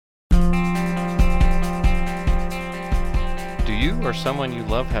you or someone you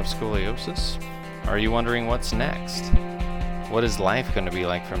love have scoliosis? Are you wondering what's next? What is life going to be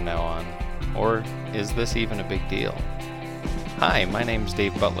like from now on? Or is this even a big deal? Hi, my name's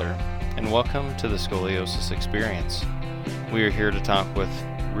Dave Butler, and welcome to the Scoliosis Experience. We are here to talk with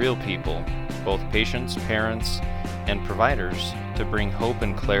real people, both patients, parents, and providers, to bring hope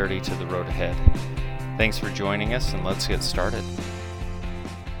and clarity to the road ahead. Thanks for joining us, and let's get started.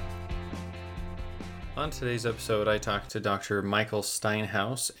 On today's episode, I talked to Dr. Michael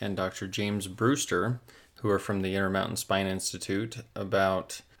Steinhaus and Dr. James Brewster, who are from the Intermountain Spine Institute,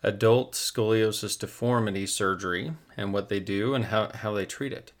 about adult scoliosis deformity surgery and what they do and how they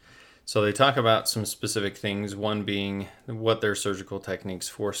treat it. So they talk about some specific things, one being what their surgical techniques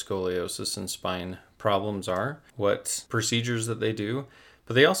for scoliosis and spine problems are, what procedures that they do,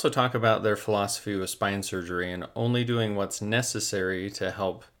 but they also talk about their philosophy with spine surgery and only doing what's necessary to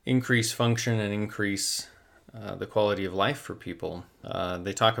help increase function and increase the quality of life for people.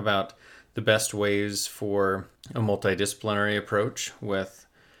 They talk about the best ways for a multidisciplinary approach with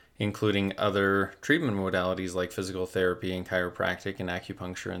including other treatment modalities like physical therapy and chiropractic and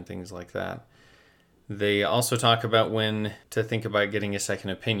acupuncture and things like that. They also talk about when to think about getting a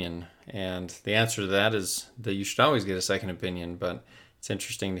second opinion, and the answer to that is that you should always get a second opinion, but it's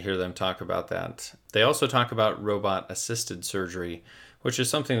interesting to hear them talk about that. They also talk about robot-assisted surgery, which is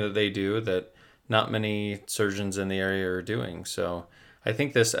something that they do that not many surgeons in the area are doing. So I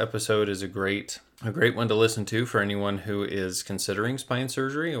think this episode is a great one to listen to for anyone who is considering spine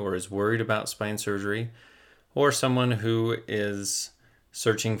surgery or is worried about spine surgery, or someone who is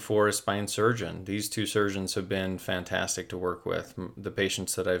searching for a spine surgeon. These two surgeons have been fantastic to work with. The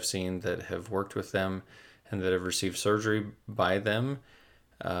patients that I've seen that have worked with them and that have received surgery by them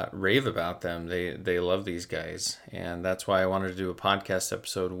rave about them. They love these guys, and that's why I wanted to do a podcast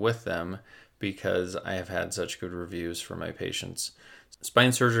episode with them, because I have had such good reviews from my patients.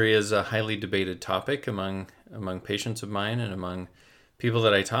 Spine surgery is a highly debated topic among patients of mine and among people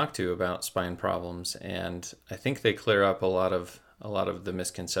that I talk to about spine problems, and I think they clear up a lot of the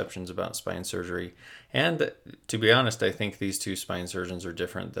misconceptions about spine surgery. And to be honest, I think these two spine surgeons are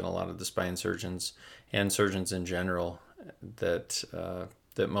different than a lot of the spine surgeons and surgeons in general that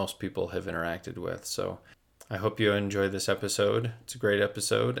most people have interacted with. So I hope you enjoy this episode. It's a great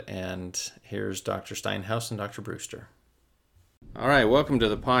episode, and here's Dr. Steinhaus and Dr. Brewster. All right, welcome to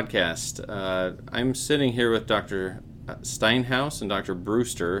the podcast. I'm sitting here with Dr. Steinhaus and Dr.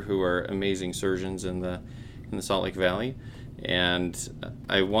 Brewster, who are amazing surgeons in the Salt Lake Valley. And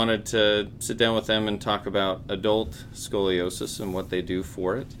I wanted to sit down with them and talk about adult scoliosis and what they do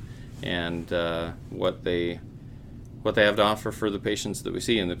for it, and what they have to offer for the patients that we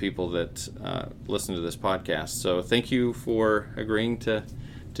see and the people that listen to this podcast. So thank you for agreeing to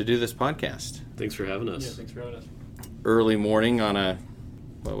do this podcast. Thanks for having us. Yeah, thanks for having us. Early morning on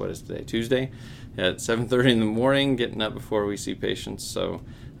what is today? Tuesday at 7:30 in the morning, getting up before we see patients. So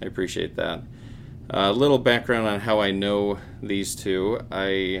I appreciate that. A little background on how I know these two.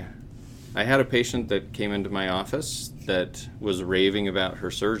 I had a patient that came into my office that was raving about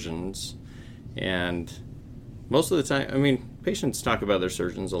her surgeons, and most of the time, patients talk about their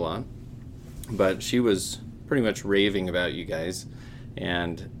surgeons a lot, but she was pretty much raving about you guys,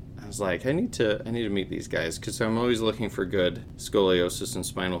 and I was like, I need to meet these guys, because I'm always looking for good scoliosis and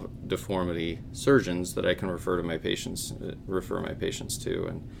spinal deformity surgeons that I can refer my patients to.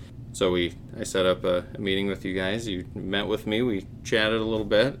 And so I set up a meeting with you guys. You met with me, we chatted a little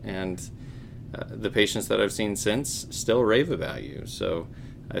bit, and the patients that I've seen since still rave about you. So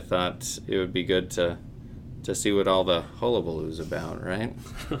I thought it would be good to see what all the hullabaloo's about, right?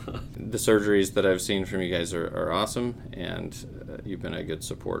 The surgeries that I've seen from you guys are awesome, and you've been a good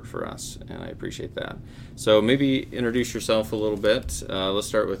support for us, and I appreciate that. So maybe introduce yourself a little bit. Let's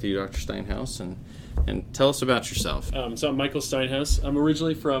start with you, Dr. Steinhaus, and tell us about yourself. So I'm Michael Steinhaus. I'm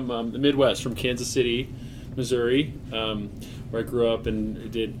originally from the Midwest, from Kansas City, Missouri, where I grew up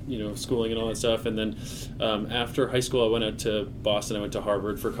and did schooling and all that stuff. And then after high school, I went out to Boston. I went to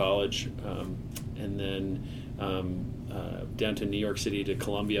Harvard for college, and then down to New York City to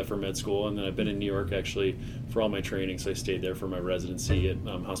Columbia for med school. And then I've been in New York actually for all my training. So I stayed there for my residency at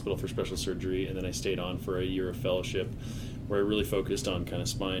Hospital for Special Surgery, and then I stayed on for a year of fellowship, where I really focused on kind of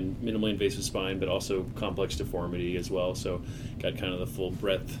spine, minimally invasive spine, but also complex deformity as well. So got kind of the full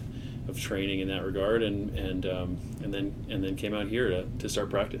breadth of training in that regard, and then came out here to start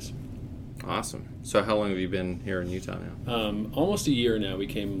practice. Awesome. So how long have you been here in Utah now? Almost a year now. We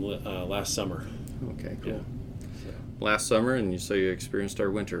came last summer. Okay, cool. Yeah. Last summer, and you experienced our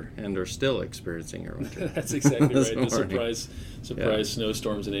winter and are still experiencing our winter. That's exactly right. The surprise Yeah.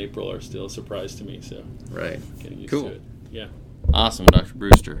 snowstorms in April are still a surprise to me. So right, getting used cool. to it. Yeah. Awesome, Dr.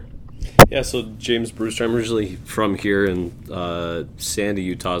 Brewster. Yeah, so James Brewster. I'm originally from here in Sandy,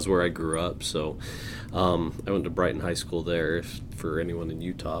 Utah is where I grew up. So I went to Brighton High School there, for anyone in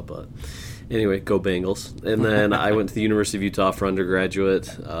Utah. But anyway, go Bengals. And then I went to the University of Utah for undergraduate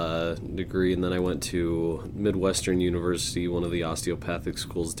degree, and then I went to Midwestern University, one of the osteopathic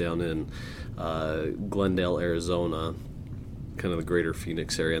schools down in Glendale, Arizona, kind of the greater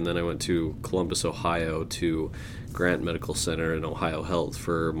Phoenix area. And then I went to Columbus, Ohio, to Grant Medical Center and Ohio Health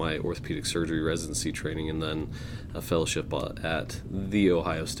for my orthopedic surgery residency training, and then a fellowship at The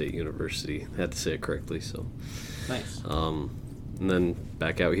Ohio State University. I had to say it correctly. So Nice. And then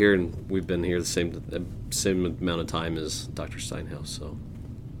back out here, and we've been here the same amount of time as Dr. Steinhaus. So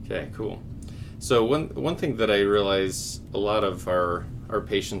Okay, cool. So one thing that I realize a lot of our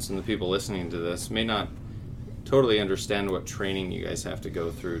patients and the people listening to this may not totally understand what training you guys have to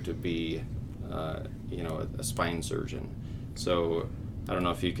go through to be a spine surgeon. So I don't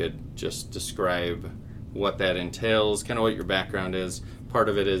know if you could just describe what that entails, kind of what your background is. Part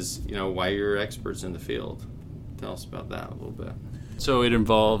of it is, why you're experts in the field. Tell us about that a little bit. So it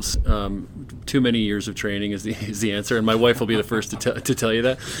involves too many years of training is the answer, and my wife will be the first to tell you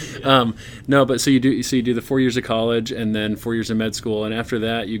that. No, but so you do the 4 years of college and then 4 years of med school, and after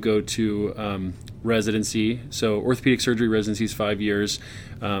that you go to residency. So orthopedic surgery residency is 5 years.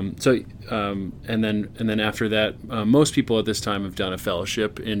 And then after that, most people at this time have done a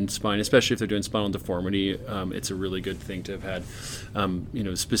fellowship in spine, especially if they're doing spinal deformity. It's a really good thing to have had,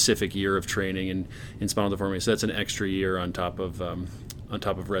 a specific year of training in spinal deformity. So that's an extra year on top of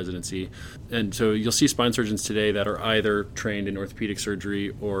residency. And so you'll see spine surgeons today that are either trained in orthopedic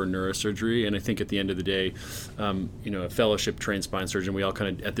surgery or neurosurgery. And I think at the end of the day, a fellowship trained spine surgeon, we all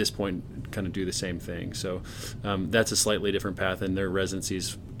kind of, at this point, kind of do the same thing. So that's a slightly different path, and their residency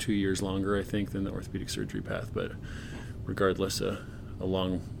is 2 years longer, I think, than the orthopedic surgery path. But regardless, a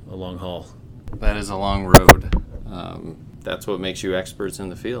long haul. That is a long road. That's what makes you experts in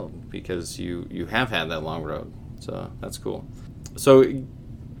the field, because you have had that long road. So that's cool. So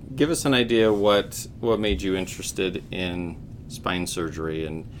give us an idea what made you interested in spine surgery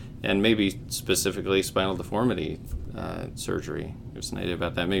and maybe specifically spinal deformity surgery. Give us an idea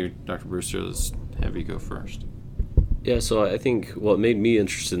about that. Maybe Dr. Brewster, let's have you go first. yeah, so I think what made me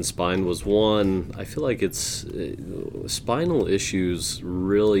interested in spine was, one, I feel like spinal issues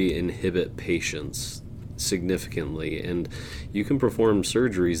really inhibit patients significantly, and you can perform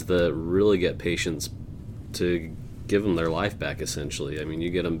surgeries that really get patients to give them their life back, essentially. I mean,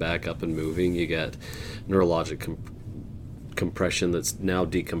 you get them back up and moving, you get neurologic compression that's now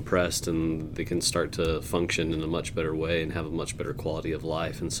decompressed, and they can start to function in a much better way and have a much better quality of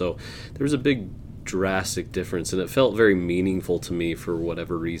life. And so there was a big drastic difference, and it felt very meaningful to me for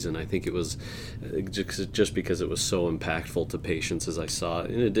whatever reason. I think it was just because it was so impactful to patients as I saw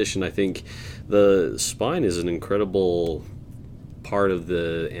it. In addition, I think the spine is an incredible part of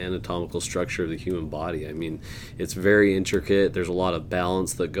the anatomical structure of the human body. I mean, it's very intricate. There's a lot of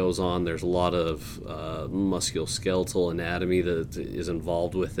balance that goes on. There's a lot of musculoskeletal anatomy that is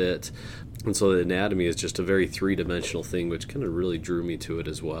involved with it. And so the anatomy is just a very three-dimensional thing, which kind of really drew me to it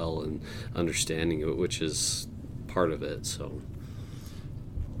as well, and understanding it, which is part of it. So,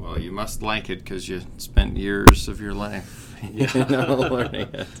 well, you must like it because you spent years of your life learning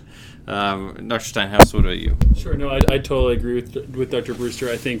it. Dr. Steinhaus, what about you? Sure. No, I totally agree with Dr. Brewster.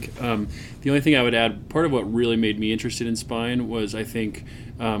 I think the only thing I would add, part of what really made me interested in spine was, I think,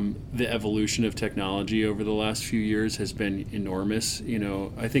 the evolution of technology over the last few years has been enormous.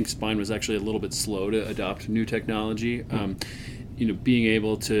 I think spine was actually a little bit slow to adopt new technology. Being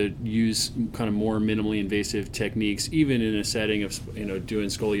able to use kind of more minimally invasive techniques, even in a setting of, doing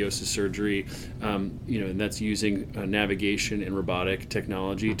scoliosis surgery, and that's using navigation and robotic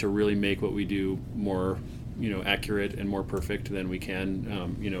technology to really make what we do more, accurate and more perfect than we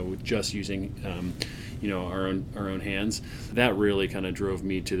can, with just using, our own hands. That really kind of drove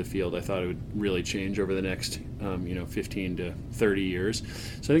me to the field. I thought it would really change over the next, 15 to 30 years.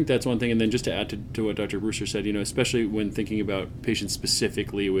 So I think that's one thing. And then just to add to what Dr. Brewster said, especially when thinking about patients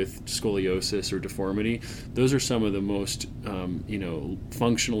specifically with scoliosis or deformity, those are some of the most,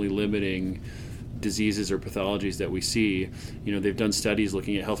 functionally limiting diseases or pathologies that we see. They've done studies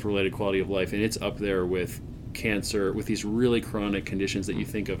looking at health-related quality of life, and it's up there with cancer, with these really chronic conditions that you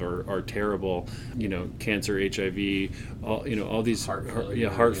think of are terrible, cancer, HIV, all these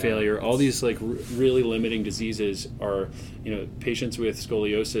heart failure, all these really limiting diseases are, patients with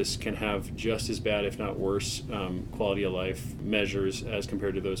scoliosis can have just as bad, if not worse, quality of life measures as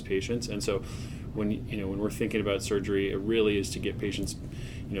compared to those patients. And so when we're thinking about surgery, it really is to get patients,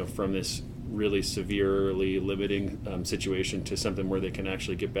 from this really severely limiting situation to something where they can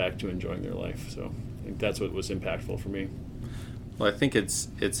actually get back to enjoying their life. So I think that's what was impactful for me. Well, I think it's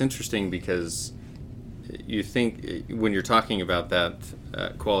interesting because you think when you're talking about that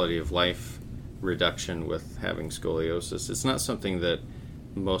quality of life reduction with having scoliosis, it's not something that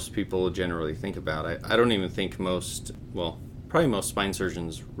most people generally think about. I don't even think probably most spine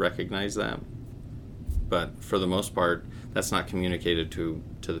surgeons recognize that, but for the most part, that's not communicated to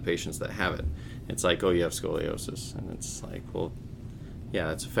the patients that have it. It's like, oh, you have scoliosis, and it's like, well,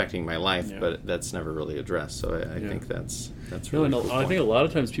 yeah, it's affecting my life, but that's never really addressed. So I think that's really no. cool I point. think a lot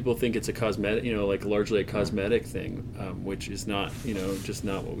of times people think it's a cosmetic, like largely a cosmetic thing, which is not, just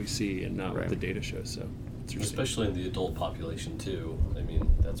not what we see and not what the data shows. So it's interesting. Especially in the adult population too. I mean,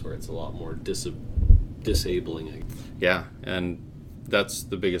 that's where it's a lot more disabling. Yeah, and that's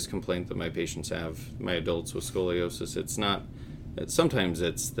the biggest complaint that my patients have, my adults with scoliosis. Sometimes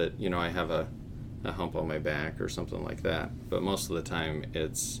it's that, I have a hump on my back or something like that, but most of the time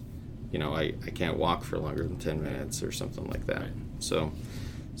it's, I can't walk for longer than 10 minutes or something like that. Right. So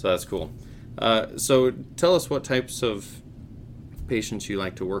that's cool. So tell us what types of patients you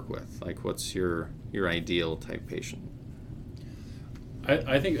like to work with. Like, what's your ideal type patient?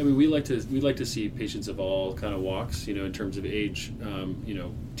 I think we like to see patients of all kind of walks, in terms of age,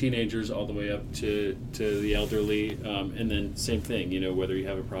 teenagers all the way up to the elderly, and then same thing, whether you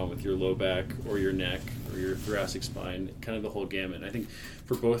have a problem with your low back or your neck or your thoracic spine, kind of the whole gamut. I think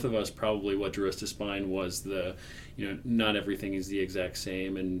for both of us, probably what drew us to spine was not everything is the exact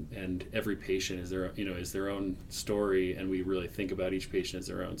same, and every patient is their own story, and we really think about each patient as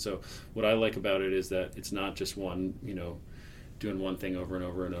their own. So what I like about it is that it's not just one, doing one thing over and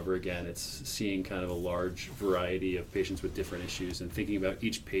over and over again. It's seeing kind of a large variety of patients with different issues and thinking about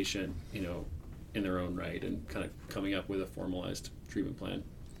each patient, in their own right, and kind of coming up with a formalized treatment plan.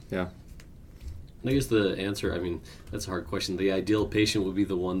 Yeah. I guess the answer, that's a hard question. The ideal patient would be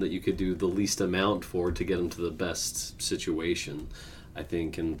the one that you could do the least amount for to get them to the best situation, I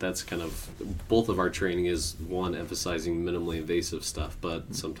think. And that's kind of, both of our training is, one, emphasizing minimally invasive stuff,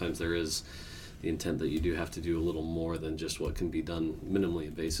 but sometimes there is the intent that you do have to do a little more than just what can be done minimally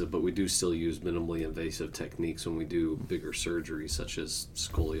invasive, but we do still use minimally invasive techniques when we do bigger surgeries such as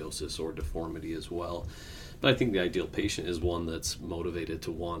scoliosis or deformity as well. But I think the ideal patient is one that's motivated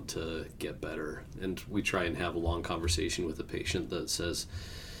to want to get better, and we try and have a long conversation with the patient that says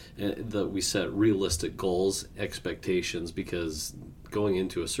that we set realistic goals, expectations, because going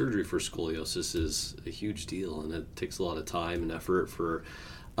into a surgery for scoliosis is a huge deal, and it takes a lot of time and effort for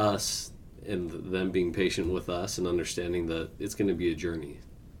us and them being patient with us and understanding that it's going to be a journey.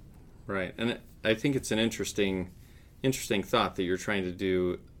 Right. And I think it's an interesting thought that you're trying to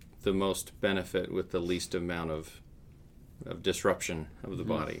do the most benefit with the least amount of disruption of the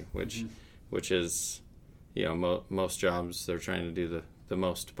body, which is, most jobs, they're trying to do the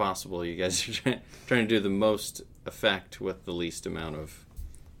most possible. You guys are trying to do the most effect with the least amount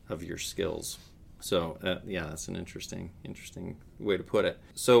of your skills. So, that's an interesting way to put it.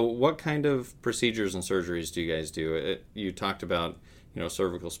 So what kind of procedures and surgeries do you guys do? You talked about,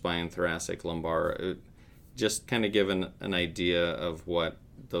 cervical spine, thoracic, lumbar. Just kind of give an idea of what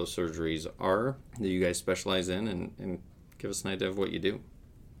those surgeries are that you guys specialize in, and give us an idea of what you do.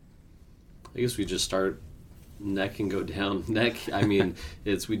 I guess we just start neck and go down. Neck,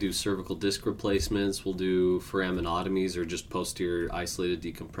 we do cervical disc replacements, we'll do foraminotomies or just posterior isolated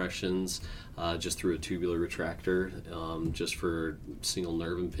decompressions just through a tubular retractor, just for single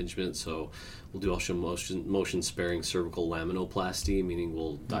nerve impingement. So we'll do also motion sparing cervical laminoplasty, meaning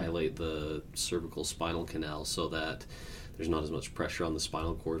we'll dilate the cervical spinal canal so that there's not as much pressure on the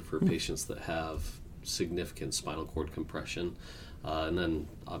spinal cord for patients that have significant spinal cord compression. And then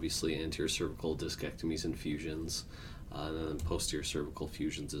obviously anterior cervical discectomies and fusions, and then posterior cervical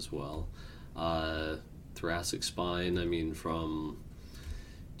fusions as well. Thoracic spine, from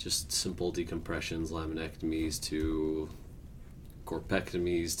just simple decompressions, laminectomies to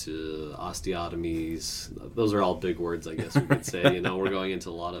corpectomies to osteotomies. Those are all big words, I guess we could say. We're going into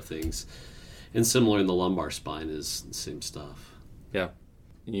a lot of things. And similar in the lumbar spine is the same stuff. Yeah.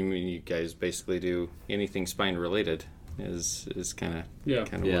 You mean you guys basically do anything spine related? Is kind of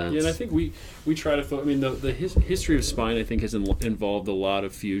and I think we try to the history of spine, I think, has involved a lot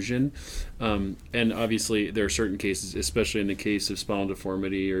of fusion, and obviously there are certain cases, especially in the case of spinal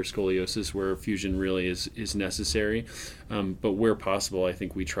deformity or scoliosis, where fusion really is necessary, but where possible, I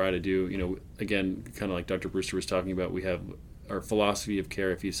think we try to do, again, kind of like Dr. Brewster was talking about, we have our philosophy of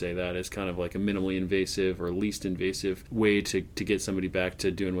care, if you say that, is kind of like a minimally invasive or least invasive way to get somebody back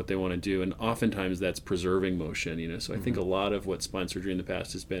to doing what they want to do. And oftentimes that's preserving motion, So I think a lot of what spine surgery in the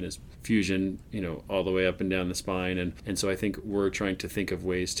past has been is fusion, all the way up and down the spine. And so I think we're trying to think of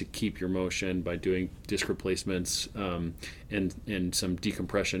ways to keep your motion by doing disc replacements and some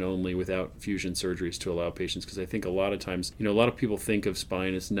decompression only without fusion surgeries to allow patients. Because I think a lot of times, a lot of people think of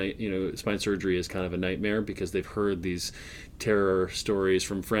spine as spine surgery as kind of a nightmare because they've heard these terror stories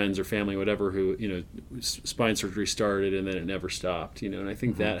from friends or family, whatever, who spine surgery started and then it never stopped. And I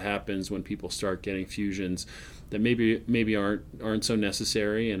think that happens when people start getting fusions that maybe aren't so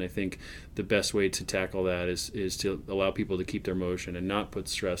necessary. And I think the best way to tackle that is to allow people to keep their motion and not put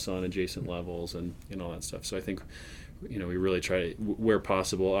stress on adjacent levels and all that stuff. So I think we really try to, where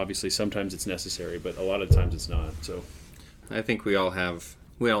possible. Obviously, sometimes it's necessary, but a lot of times it's not. So I think we all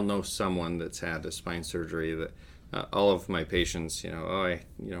know someone that's had a spine surgery. That all of my patients,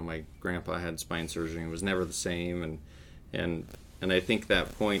 my grandpa had spine surgery and it was never the same, and I think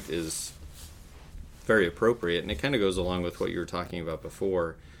that point is very appropriate, and it kind of goes along with what you were talking about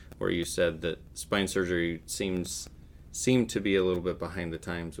before, where you said that spine surgery seemed to be a little bit behind the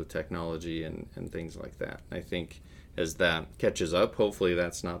times with technology and things like that. I think as that catches up, hopefully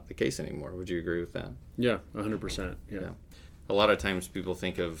that's not the case anymore. Would you agree with that? Yeah, 100%. Yeah. A lot of times people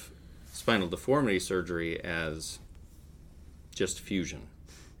think of spinal deformity surgery as just fusion.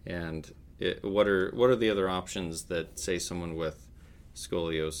 And what are the other options that, say, someone with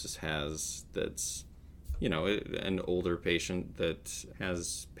scoliosis has that's, an older patient that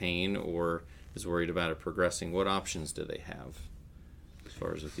has pain or is worried about it progressing? What options do they have as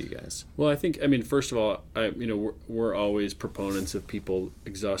far as with you guys? Well, I think, first of all, we're always proponents of people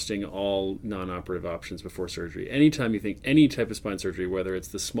exhausting all non-operative options before surgery. Anytime you think any type of spine surgery, whether it's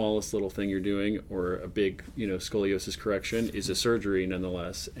the smallest little thing you're doing or a big, scoliosis correction, is a surgery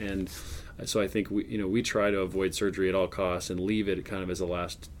nonetheless. And so I think we try to avoid surgery at all costs and leave it kind of as a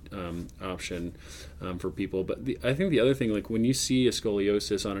last option for people. But I think the other thing, like when you see a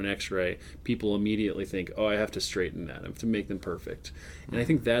scoliosis on an x-ray, people immediately think, I have to straighten that. I have to make them perfect. And I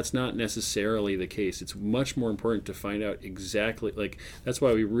think that's not necessarily the case. It's much more important to find out exactly, that's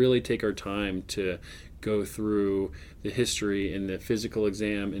why we really take our time to go through the history and the physical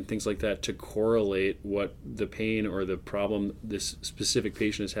exam and things like that to correlate what the pain or the problem this specific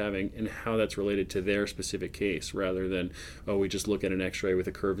patient is having and how that's related to their specific case, rather than, we just look at an x-ray with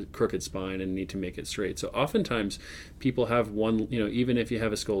a crooked spine and need to make it straight. So oftentimes people have one, even if you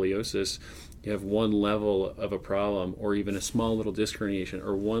have a scoliosis, you have one level of a problem or even a small little disc herniation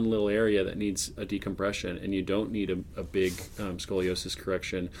or one little area that needs a decompression, and you don't need a big scoliosis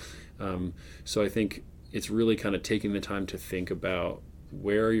correction. So I think it's really kind of taking the time to think about,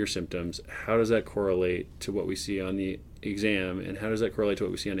 where are your symptoms, how does that correlate to what we see on the exam, and how does that correlate to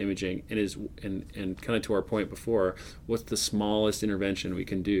what we see on imaging, and kind of to our point before, what's the smallest intervention we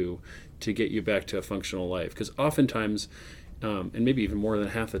can do to get you back to a functional life? Because oftentimes, and maybe even more than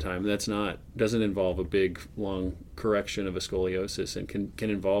half the time, doesn't involve a big long correction of a scoliosis, and can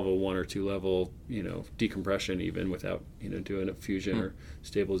involve a 1 or 2 level decompression even without doing a fusion or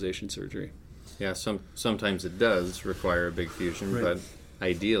stabilization surgery. Yeah, sometimes it does require a big fusion, right. But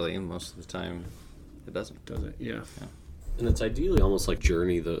ideally, most of the time, it doesn't. Yeah. And it's ideally almost like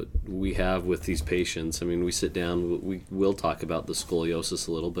journey that we have with these patients. We sit down, we will talk about the scoliosis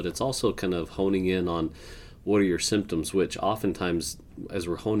a little, but it's also kind of honing in on what are your symptoms, which oftentimes, as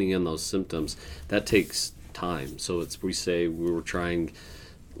we're honing in those symptoms, that takes time. So we say we were trying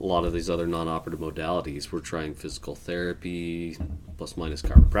a lot of these other non-operative modalities. We're trying physical therapy, plus minus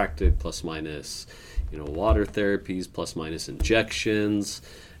chiropractic, plus minus, water therapies, plus minus injections,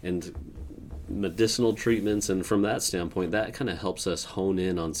 and medicinal treatments. And from that standpoint, that kind of helps us hone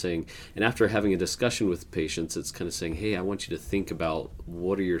in on saying, and after having a discussion with patients, it's kind of saying, hey, I want you to think about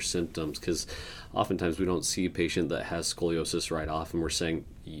what are your symptoms, because oftentimes we don't see a patient that has scoliosis right off and we're saying,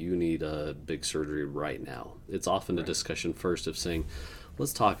 you need a big surgery right now. It's often a discussion first of saying,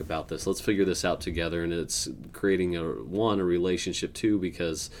 let's talk about this, let's figure this out together. And it's creating a relationship, too,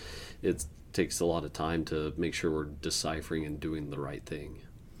 because it takes a lot of time to make sure we're deciphering and doing the right thing.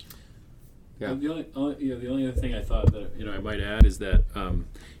 Yeah. The only other thing I thought that I might add is that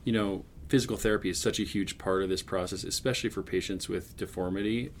physical therapy is such a huge part of this process, especially for patients with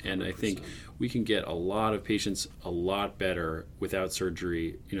deformity. And I think we can get a lot of patients a lot better without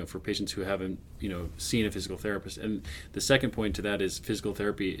surgery, for patients who haven't, seen a physical therapist. And the second point to that is physical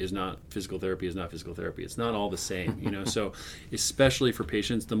therapy is not physical therapy is not physical therapy. It's not all the same, So especially for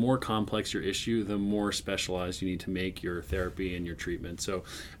patients, the more complex your issue, the more specialized you need to make your therapy and your treatment. So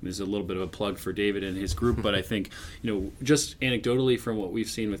there's a little bit of a plug for David and his group, but I think, just anecdotally from what we've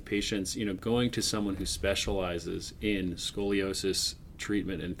seen with patients, going to someone who specializes in scoliosis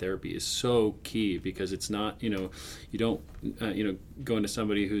treatment and therapy is so key, because it's not, you don't, go into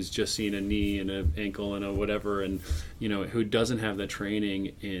somebody who's just seen a knee and an ankle and a whatever, and, who doesn't have that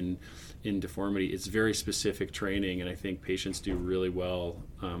training in deformity. It's very specific training, and I think patients do really well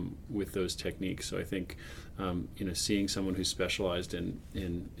with those techniques. So I think, seeing someone who's specialized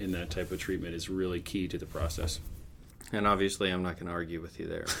in that type of treatment is really key to the process. And obviously, I'm not going to argue with you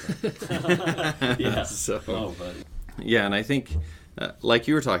there. Yeah. Yeah, and I think, like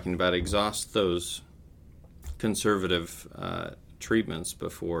you were talking about, exhaust those conservative treatments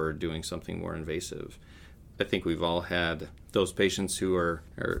before doing something more invasive. I think we've all had those patients who are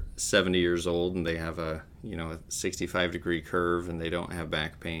 70 years old and they have a 65-degree curve and they don't have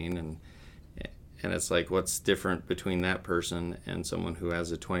back pain, and it's like, what's different between that person and someone who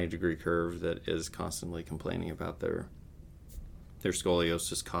has a 20-degree curve that is constantly complaining about their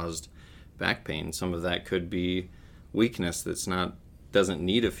scoliosis caused back pain? Some of that could be weakness doesn't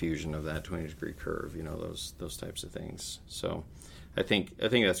need a fusion of that 20-degree curve, those types of things. So I think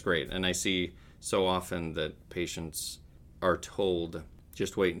that's great. And I see so often that patients are told,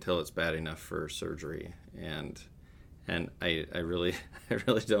 just wait until it's bad enough for surgery. And I really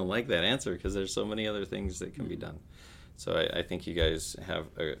don't like that answer, because there's so many other things that can be done. So I think you guys have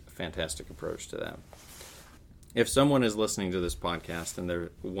a fantastic approach to that. If someone is listening to this podcast and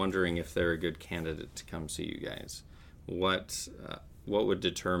they're wondering if they're a good candidate to come see you guys, what would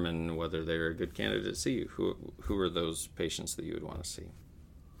determine whether they're a good candidate to see you? Who are those patients that you would want to see?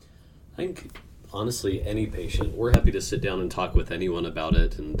 I think, honestly, any patient. We're happy to sit down and talk with anyone about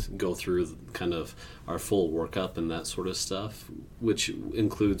it and go through kind of our full workup and that sort of stuff, which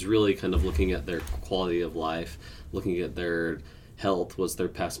includes really kind of looking at their quality of life, looking at their health, what's their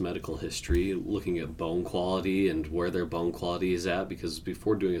past medical history, looking at bone quality and where their bone quality is at, because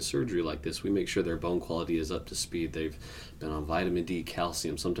before doing a surgery like this, we make sure their bone quality is up to speed. They've been on vitamin D,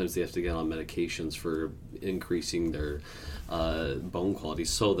 calcium. Sometimes they have to get on medications for increasing their bone quality,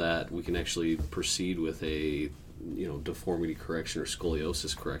 so that we can actually proceed with a deformity correction or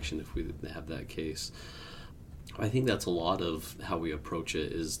scoliosis correction if we have that case. I think that's a lot of how we approach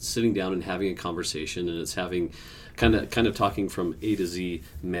it, is sitting down and having a conversation, and it's having kind of talking from A to Z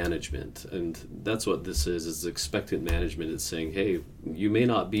management. And that's what this is expectant management. It's saying, hey, you may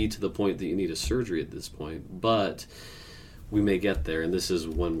not be to the point that you need a surgery at this point, but we may get there, and this is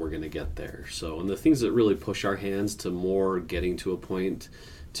when we're going to get there. So, and the things that really push our hands to more getting to a point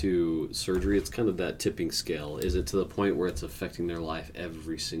to surgery, it's kind of that tipping scale. Is it to the point where it's affecting their life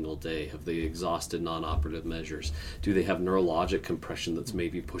every single day? Have they exhausted non-operative measures? Do they have neurologic compression that's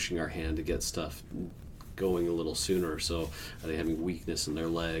maybe pushing our hand to get stuff going a little sooner? So are they having weakness in their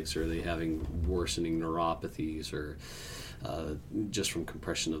legs? Or are they having worsening neuropathies, or just from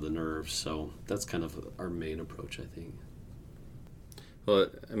compression of the nerves? So that's kind of our main approach, I think. Well,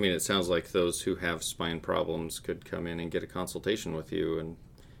 I mean, it sounds like those who have spine problems could come in and get a consultation with you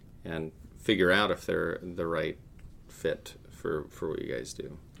and figure out if they're the right fit for what you guys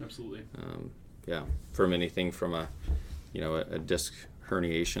do. Absolutely. Yeah, from anything from a disc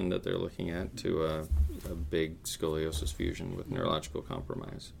herniation that they're looking at to a big scoliosis fusion with neurological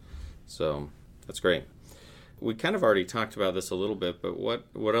compromise. So that's great. We kind of already talked about this a little bit, but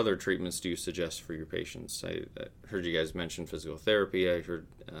what other treatments do you suggest for your patients? I heard you guys mention physical therapy. I heard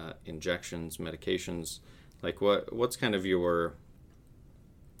injections, medications. Like what's kind of your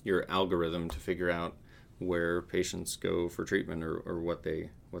algorithm to figure out where patients go for treatment or what they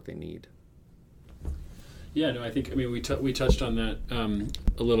need? Yeah, no, I think, we touched on that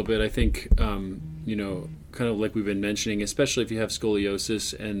a little bit. I think, kind of like we've been mentioning, especially if you have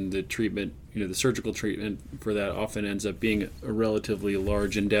scoliosis, and the treatment, the surgical treatment for that often ends up being a relatively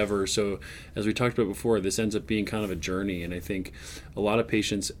large endeavor. So as we talked about before, this ends up being kind of a journey. And I think a lot of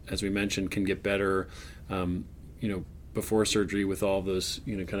patients, as we mentioned, can get better, before surgery with all those,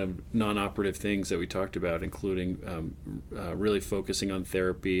 kind of non-operative things that we talked about, including really focusing on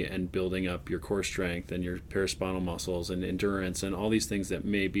therapy and building up your core strength and your paraspinal muscles and endurance and all these things that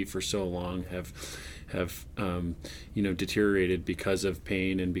maybe for so long have have deteriorated because of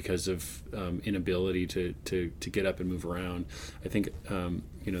pain and because of inability to get up and move around. I think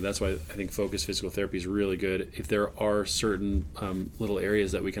that's why I think focused physical therapy is really good. If there are certain little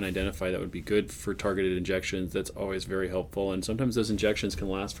areas that we can identify that would be good for targeted injections, that's always very helpful. And sometimes those injections can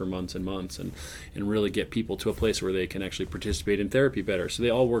last for months and months and really get people to a place where they can actually participate in therapy better. So they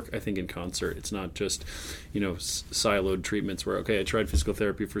all work, I think, in concert. It's not just siloed treatments where, okay, I tried physical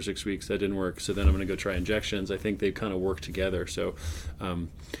therapy for 6 weeks, that didn't work, so then I'm going to go try injections. I think they kind of work together. So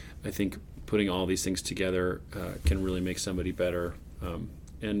I think putting all these things together can really make somebody better.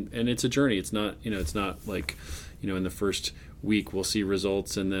 And it's a journey. It's not like in the first week we'll see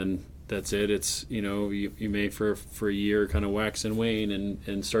results and then that's it. It's you may for a year kind of wax and wane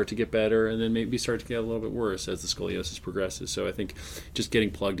and start to get better and then maybe start to get a little bit worse as the scoliosis progresses. So I think just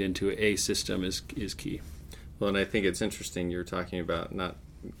getting plugged into a system is key. Well, and I think it's interesting you're talking about not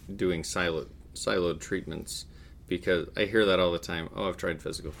doing siloed treatments, because I hear that all the time. Oh, I've tried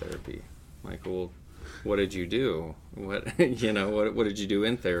physical therapy. I'm like, well, what did you do? What what did you do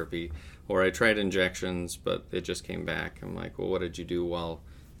in therapy? Or I tried injections, but it just came back. I'm like, well, what did you do while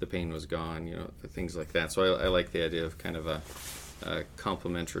the pain was gone? Things like that. So I like the idea of kind of a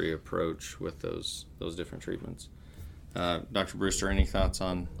complementary approach with those different treatments. Dr. Brewster, any thoughts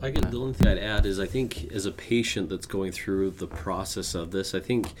on the only thing I'd add is I think as a patient that's going through the process of this, I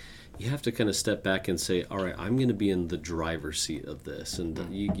think you have to kind of step back and say, all right, I'm going to be in the driver's seat of this. And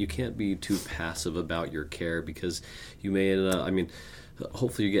you can't be too passive about your care, because you may end up,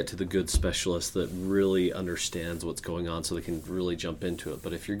 hopefully you get to the good specialist that really understands what's going on so they can really jump into it.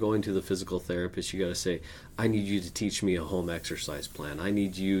 But if you're going to the physical therapist, you got to say, I need you to teach me a home exercise plan. I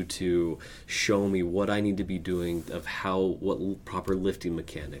need you to show me what I need to be doing of what proper lifting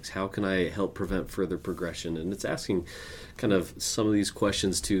mechanics. How can I help prevent further progression? And it's asking kind of some of these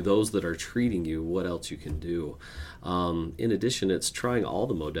questions to those that are treating you, what else you can do. In addition, it's trying all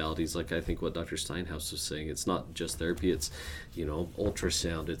the modalities, like I think what Dr. Steinhaus was saying. It's not just therapy, it's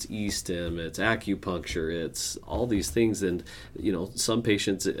ultrasound, it's e-stim, it's acupuncture, it's all these things. And some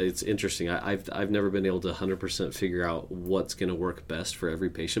patients, it's interesting. I've never been able to 100% figure out what's going to work best for every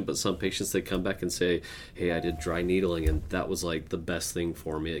patient, but some patients, they come back and say, hey, I did dry needling and that was like the best thing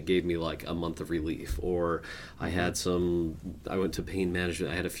for me. It gave me like a month of relief. Or I went to pain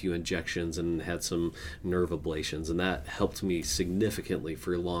management, I had a few injections and had some nerve ablations, and that helped me significantly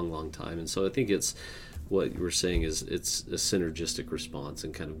for a long time. And so I think it's what you were saying is it's a synergistic response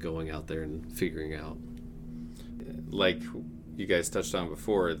and kind of going out there and figuring out. Like you guys touched on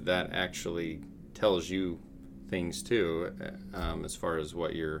before, that actually tells you things too, as far as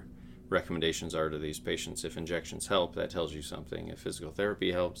what your recommendations are to these patients. If injections help, that tells you something. If physical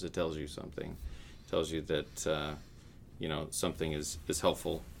therapy helps, it tells you something. It tells you that something is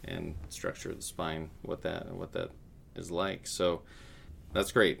helpful in structure of the spine, what that is like. So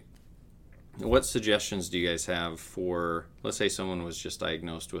that's great. What suggestions do you guys have for, let's say someone was just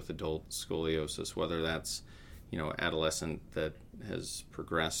diagnosed with adult scoliosis, whether that's adolescent that has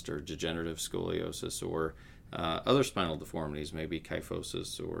progressed, or degenerative scoliosis, or other spinal deformities, maybe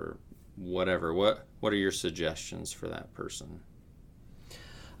kyphosis or whatever. What are your suggestions for that person?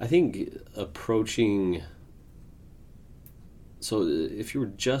 I think so if you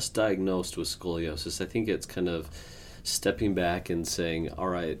were just diagnosed with scoliosis, I think it's kind of stepping back and saying, all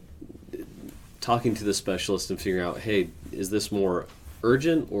right, talking to the specialist and figuring out, hey, is this more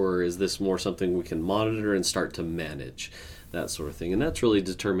urgent or is this more something we can monitor and start to manage, that sort of thing. And that's really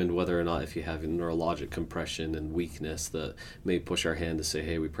determined whether or not if you have neurologic compression and weakness that may push our hand to say,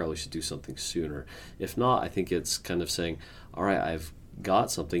 hey, we probably should do something sooner. If not, I think it's kind of saying, all right, I've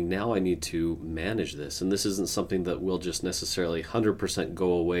got something, now I need to manage this, and this isn't something that will just necessarily 100%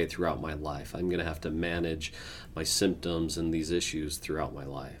 go away throughout my life. I'm going to have to manage my symptoms and these issues throughout my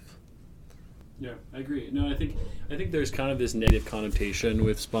life. Yeah, I agree. No, I think there's kind of this negative connotation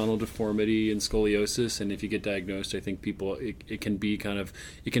with spinal deformity and scoliosis, and if you get diagnosed, I think people it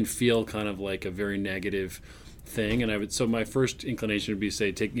can feel kind of like a very negative thing. And so my first inclination would be to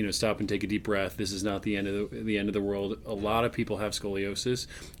say, stop and take a deep breath. This is not the end of the world. A lot of people have scoliosis,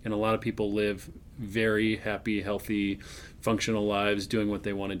 and a lot of people live very happy, healthy, functional lives doing what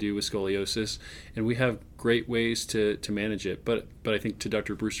they want to do with scoliosis, and we have great ways to manage it. But I think to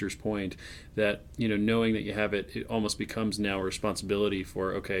Dr. Brewster's point that knowing that you have it, it almost becomes now a responsibility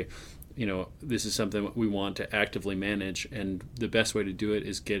for, okay, this is something we want to actively manage, and the best way to do it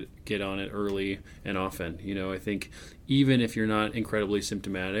is get on it early and often. I think even if you're not incredibly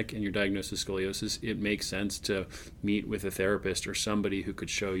symptomatic and you're diagnosed with scoliosis, it makes sense to meet with a therapist or somebody who could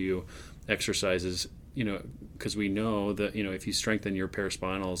show you exercises because we know that if you strengthen your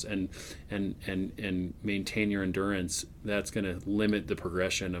paraspinals and maintain your endurance, that's going to limit the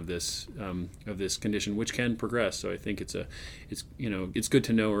progression of this condition, which can progress. So I think it's good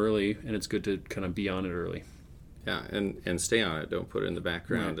to know early, and it's good to kind of be on it early. Yeah, and stay on it. Don't put it in the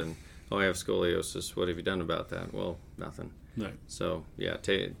background. Right. And I have scoliosis. What have you done about that? Well, nothing. Right. So yeah,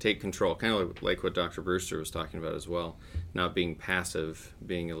 take control. Kind of like what Dr. Brewster was talking about as well. Not being passive,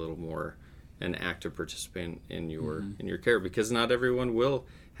 being a little more an active participant in your care, because not everyone will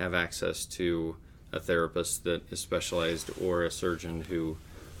have access to a therapist that is specialized or a surgeon who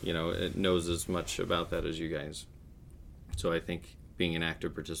knows as much about that as you guys. So I think being an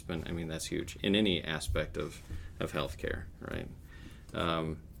active participant, that's huge in any aspect of healthcare, right?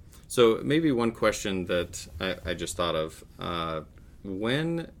 So maybe one question that I just thought of,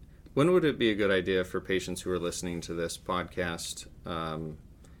 when would it be a good idea for patients who are listening to this podcast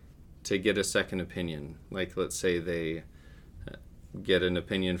to get a second opinion? Like, let's say they get an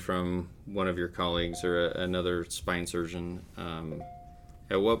opinion from one of your colleagues or another spine surgeon.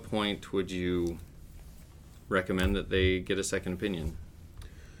 At what point would you recommend that they get a second opinion?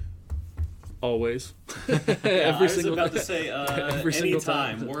 Always. I was about to say any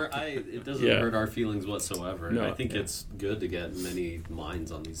time. It doesn't hurt our feelings whatsoever. No, I think it's good to get many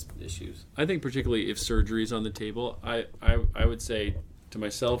minds on these issues. I think particularly if surgery is on the table, I would say to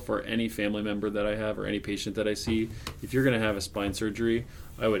myself or any family member that I have or any patient that I see, if you're going to have a spine surgery,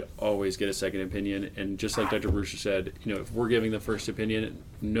 I would always get a second opinion. And just like Dr. Brewster said, if we're giving the first opinion,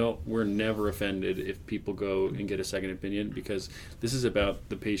 no, we're never offended if people go and get a second opinion, because this is about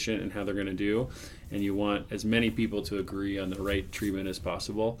the patient and how they're going to do, and you want as many people to agree on the right treatment as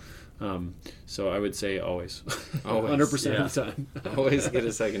possible. So I would say always. 100% of the time. Always get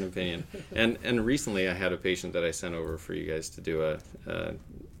a second opinion. And recently I had a patient that I sent over for you guys to do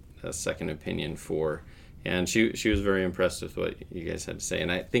a second opinion for, and she was very impressed with what you guys had to say,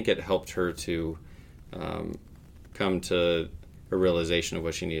 and I think it helped her to come to a realization of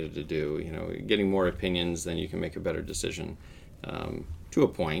what she needed to do. Getting more opinions, then you can make a better decision. To a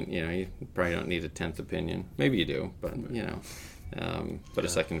point, you probably don't need a 10th opinion. Maybe you do, but a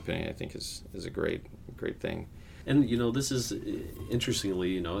second opinion, I think, is a great thing. And this is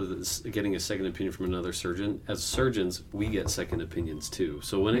interestingly, getting a second opinion from another surgeon. As surgeons, we get second opinions too.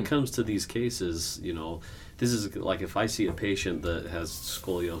 So when it comes to these cases, this is like if I see a patient that has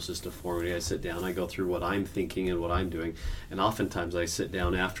scoliosis, deformity, I sit down, I go through what I'm thinking and what I'm doing, and oftentimes I sit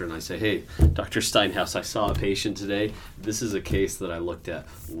down after and I say, "Hey, Dr. Steinhaus, I saw a patient today. This is a case that I looked at.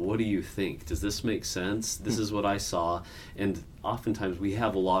 What do you think? Does this make sense? This is what I saw." And oftentimes we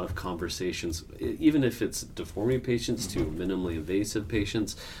have a lot of conversations, even if it's deformity patients to minimally invasive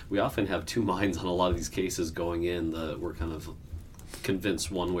patients. We often have two minds on a lot of these cases going in that we're kind of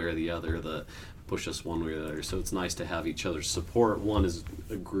convinced one way or the other, that push us one way or the other. So it's nice to have each other's support. One is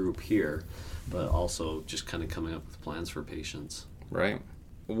a group here, but also just kind of coming up with plans for patients. Right.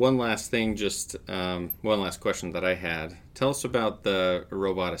 One last thing, just one last question that I had. Tell us about the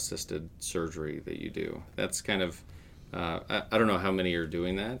robot-assisted surgery that you do. That's kind of, I don't know how many are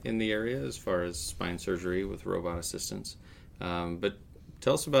doing that in the area as far as spine surgery with robot assistance. But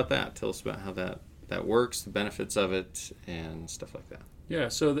tell us about that. Tell us about how that works, the benefits of it, and stuff like that. Yeah,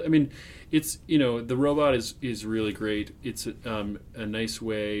 so it's the robot is really great. It's a nice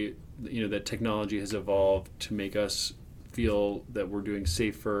way that technology has evolved to make us feel that we're doing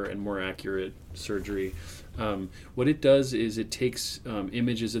safer and more accurate surgery. What it does is it takes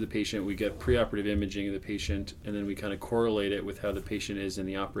images of the patient. We get preoperative imaging of the patient, and then we kind of correlate it with how the patient is in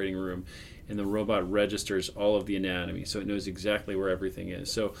the operating room, and the robot registers all of the anatomy, so it knows exactly where everything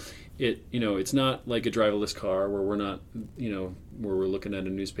is. So it's not like a driverless car where we're not, where we're looking at a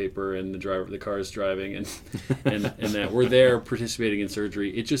newspaper and the car is driving and that we're there participating in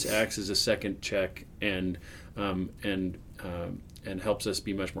surgery. It just acts as a second check and helps us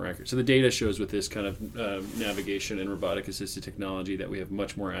be much more accurate. So the data shows with this kind of navigation and robotic assisted technology that we have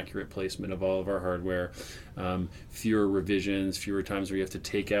much more accurate placement of all of our hardware, fewer revisions, fewer times where you have to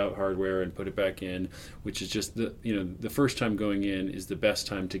take out hardware and put it back in, which is just the first time going in is the best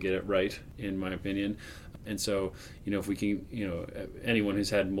time to get it right, in my opinion. And so, if we can, anyone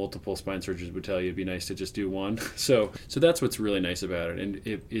who's had multiple spine surgeries would tell you it'd be nice to just do one. So that's what's really nice about it, and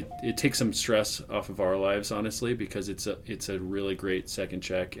it takes some stress off of our lives, honestly, because it's a really great second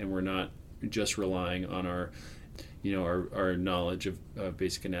check, and we're not just relying on our knowledge of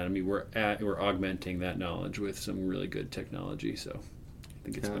basic anatomy. We're augmenting that knowledge with some really good technology. So I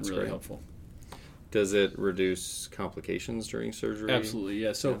think it's been really helpful. Does it reduce complications during surgery? Absolutely,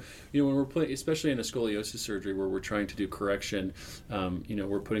 yeah. So, when we're putting, especially in a scoliosis surgery where we're trying to do correction,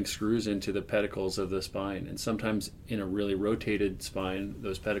 we're putting screws into the pedicles of the spine. And sometimes in a really rotated spine,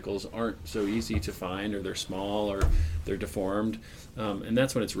 those pedicles aren't so easy to find, or they're small, or they're deformed. And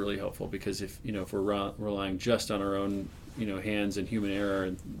that's when it's really helpful, because if we're relying just on our own hands and human error,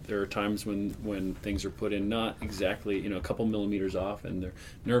 and there are times when things are put in not exactly a couple millimeters off, and their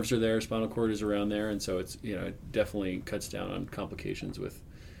nerves are there, spinal cord is around there, and so it's it definitely cuts down on complications with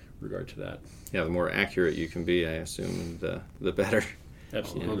regard to that. Yeah, the more accurate you can be, I assume, the better.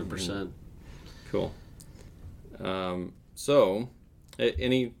 Absolutely. 100%. Cool. So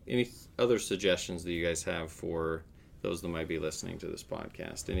any other suggestions that you guys have for those that might be listening to this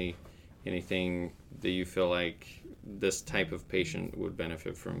podcast? Anything that you feel like this type of patient would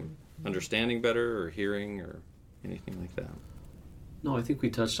benefit from understanding better, or hearing, or anything like that? No, I think we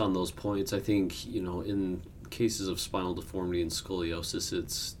touched on those points. I think, in cases of spinal deformity and scoliosis,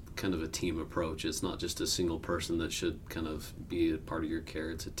 it's kind of a team approach. It's not just a single person that should kind of be a part of your care.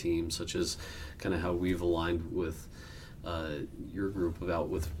 It's a team, such as kind of how we've aligned with your group about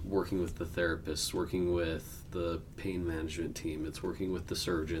with working with the therapists, working with the pain management team. It's working with the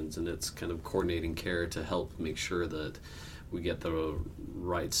surgeons, and it's kind of coordinating care to help make sure that we get the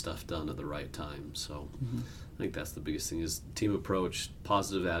right stuff done at the right time. So I think that's the biggest thing, is team approach,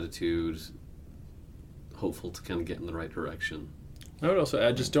 positive attitude, hopeful to kind of get in the right direction. I would also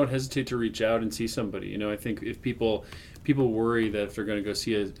add, just don't hesitate to reach out and see somebody. I think if people worry that if they're going to go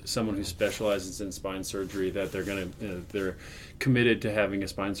see someone who specializes in spine surgery, that they're committed to having a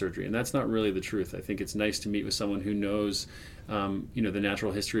spine surgery, and that's not really the truth. I think it's nice to meet with someone who knows, the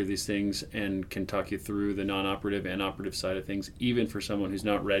natural history of these things, and can talk you through the non-operative and operative side of things, even for someone who's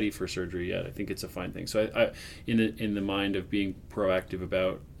not ready for surgery yet. I think it's a fine thing. So I in the mind of being proactive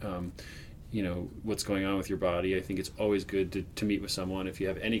about what's going on with your body, I think it's always good to meet with someone if you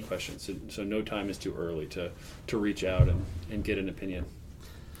have any questions. So no time is too early to reach out and get an opinion.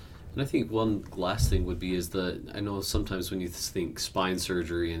 And I think one last thing would be is that I know sometimes when you think spine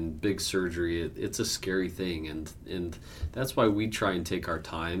surgery and big surgery, it's a scary thing, and that's why we try and take our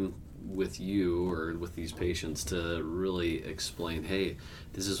time with you or with these patients to really explain, hey,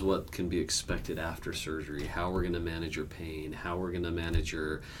 this is what can be expected after surgery, how we're going to manage your pain, how we're going to manage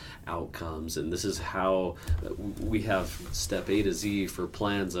your outcomes, and this is how we have step A to Z for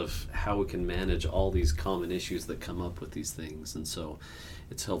plans of how we can manage all these common issues that come up with these things. And so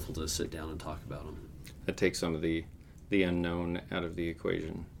it's helpful to sit down and talk about them. That takes some of the unknown out of the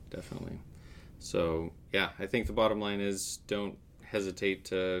equation, definitely. So yeah, I think the bottom line is, don't hesitate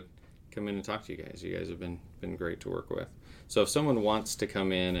to come in and talk to you guys. You guys have been great to work with. So if someone wants to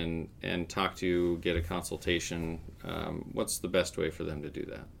come in and talk to you, get a consultation, what's the best way for them to do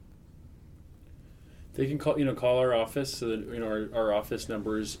that? They can call our office. So that, our office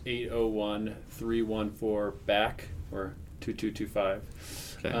number is 801-314-BACK, or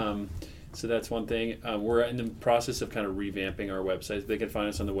 2225. Okay. So that's one thing. We're in the process of kind of revamping our website. They can find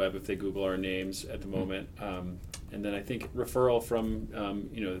us on the web if they Google our names at the moment. And then I think referral from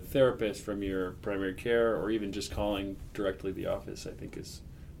the therapist, from your primary care, or even just calling directly the office, I think is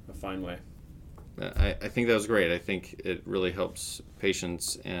a fine way. I think that was great. I think it really helps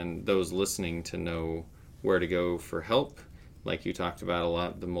patients and those listening to know where to go for help. Like you talked about a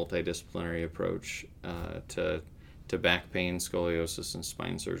lot, the multidisciplinary approach to back pain, scoliosis, and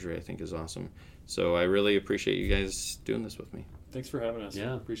spine surgery, I think is awesome. So I really appreciate you guys doing this with me. Thanks for having us.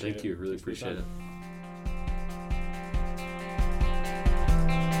 Yeah, appreciate thank you. Really appreciate it.